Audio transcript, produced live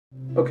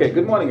Okay,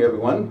 good morning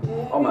everyone.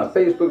 All my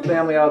Facebook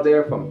family out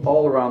there from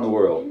all around the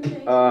world.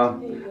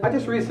 I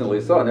just recently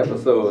saw an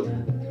episode,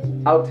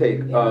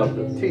 outtake of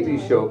the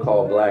TV show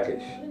called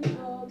Blackish.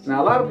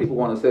 Now a lot of people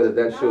want to say that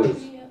that show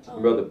is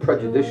rather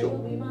prejudicial,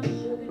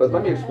 but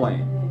let me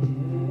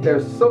explain.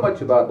 There's so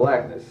much about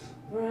blackness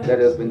that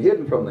has been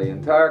hidden from the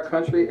entire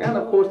country and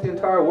of course the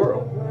entire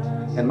world.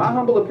 In my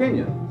humble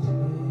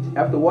opinion,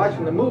 after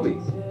watching the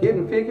movie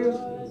Hidden Figures,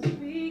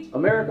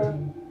 America,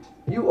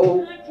 you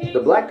owe the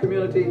black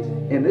community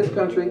in this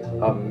country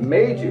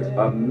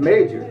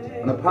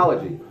an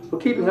apology for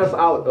keeping us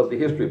out of the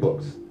history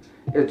books.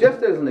 It's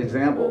just as an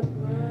example,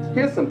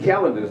 here's some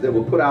calendars that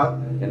were put out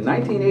in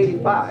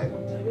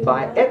 1985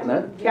 by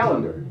Aetna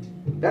Calendar.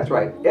 That's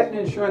right,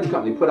 Aetna Insurance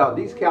Company put out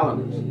these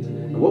calendars.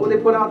 And what were they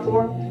put out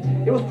for?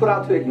 It was put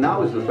out to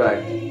acknowledge the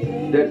fact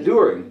that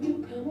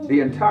during the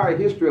entire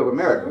history of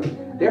America,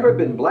 there have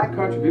been black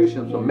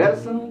contributions from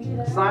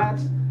medicine,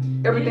 science,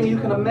 everything you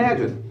can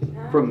imagine,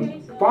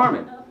 from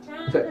farming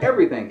to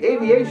everything,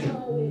 aviation,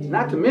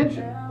 not to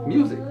mention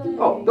music.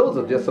 Oh, those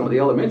are just some of the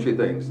elementary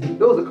things.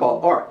 Those are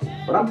called arts.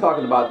 But I'm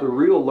talking about the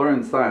real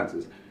learned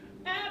sciences.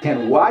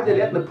 And why did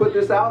Aetna put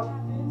this out?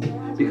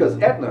 Because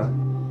Aetna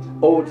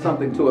owed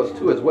something to us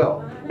too as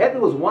well. Aetna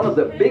was one of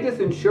the biggest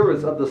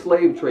insurers of the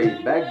slave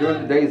trade back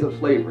during the days of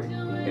slavery.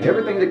 And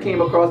everything that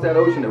came across that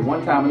ocean at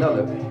one time or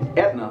another,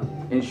 Aetna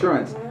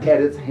Insurance had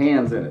its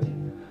hands in it.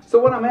 So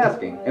what I'm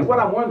asking, and what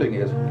I'm wondering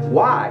is,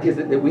 why is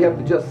it that we have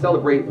to just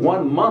celebrate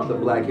 1 month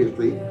of Black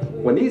history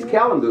when these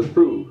calendars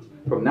prove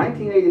from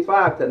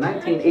 1985 to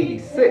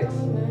 1986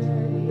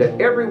 that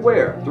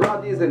everywhere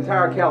throughout these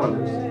entire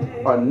calendars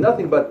are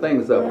nothing but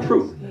things of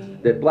proof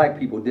that black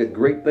people did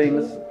great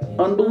things,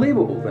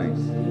 unbelievable things,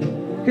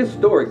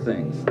 historic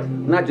things,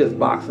 not just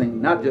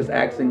boxing, not just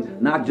acting,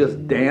 not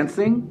just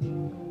dancing,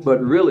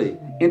 but really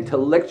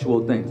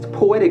intellectual things,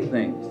 poetic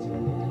things,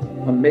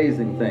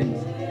 amazing things,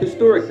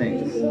 historic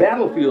things,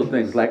 battlefield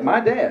things, like my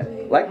dad,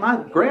 like my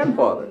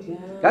grandfather.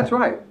 That's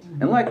right.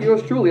 And like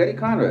yours truly, Eddie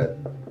Conrad.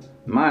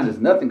 Mine is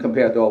nothing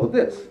compared to all of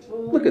this.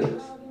 Look at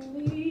this.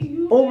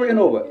 Over and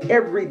over,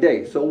 every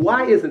day. So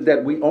why is it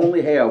that we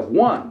only have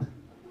one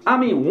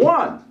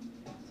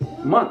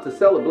month to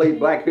celebrate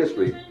black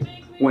history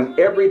when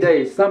every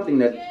day something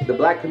that the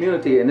black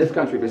community in this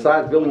country,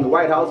 besides building the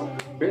White House,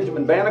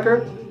 Benjamin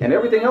Banneker, and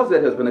everything else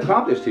that has been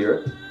accomplished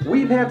here,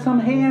 we've had some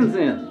hands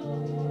in.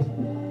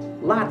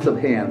 Lots of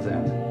hands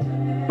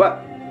in.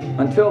 But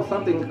until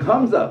something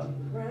comes up,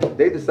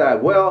 they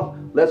decide, well,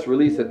 let's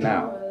release it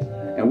now.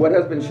 And what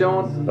has been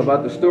shown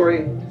about the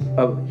story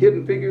of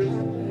Hidden Figures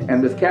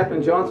and Miss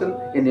Katherine Johnson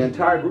and the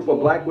entire group of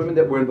black women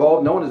that were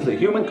involved, known as the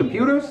human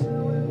computers,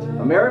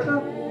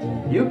 America,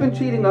 you've been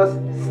cheating us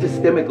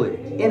systemically,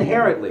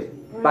 inherently,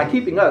 by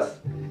keeping us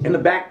in the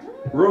back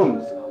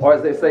rooms, or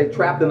as they say,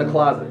 trapped in the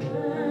closet.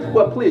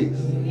 Well, please,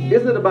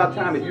 isn't it about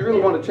time, if you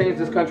really want to change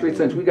this country,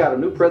 since we got a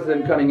new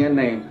president coming in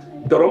named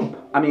Donald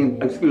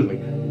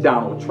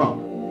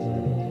Trump,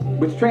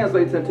 which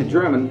translates into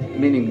German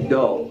meaning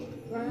dull.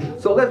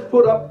 So let's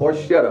put up or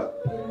shut up.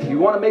 You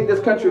want to make this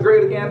country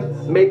great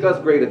again? Make us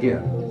great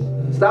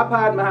again. Stop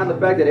hiding behind the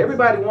fact that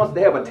everybody wants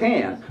to have a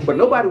tan, but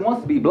nobody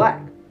wants to be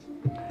black.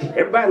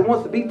 Everybody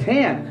wants to be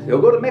tan.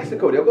 They'll go to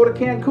Mexico, they'll go to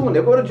Cancun,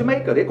 they'll go to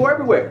Jamaica, they go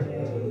everywhere.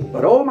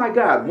 But oh my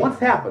God, once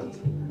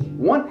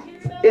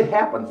it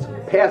happens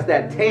past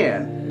that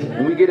tan,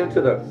 and we get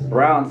into the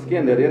brown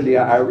skin that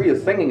India Irie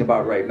is singing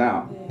about right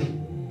now,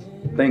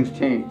 things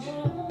change.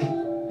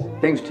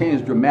 Things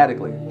change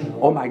dramatically.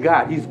 Oh my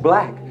God, he's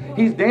black.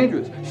 He's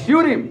dangerous.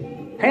 Shoot him.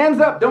 Hands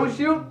up, don't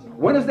shoot.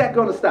 When is that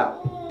going to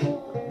stop?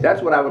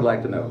 That's what I would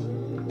like to know.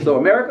 So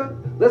America,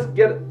 let's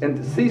get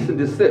into cease and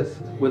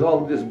desist with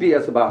all of this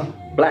BS about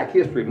Black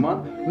History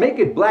Month. Make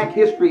it Black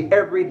History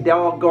every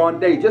doggone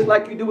day, just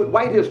like you do with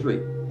white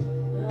history.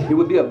 It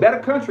would be a better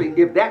country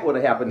if that would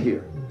have happened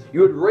here.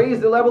 You would raise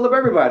the level of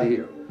everybody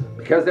here,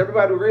 because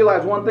everybody would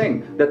realize one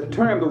thing, that the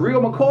term the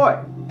real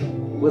McCoy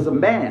was a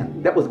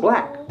man that was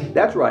black.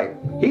 That's right.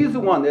 He's the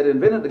one that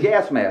invented the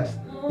gas mask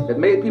that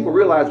made people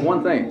realize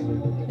one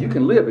thing. You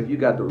can live if you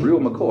got the real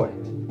McCoy.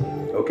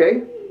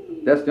 Okay?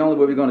 That's the only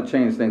way we're going to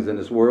change things in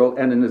this world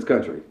and in this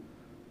country.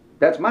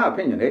 That's my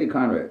opinion, Eddie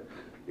Conrad.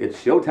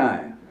 It's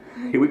showtime.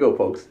 Here we go,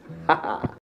 folks. Ha ha.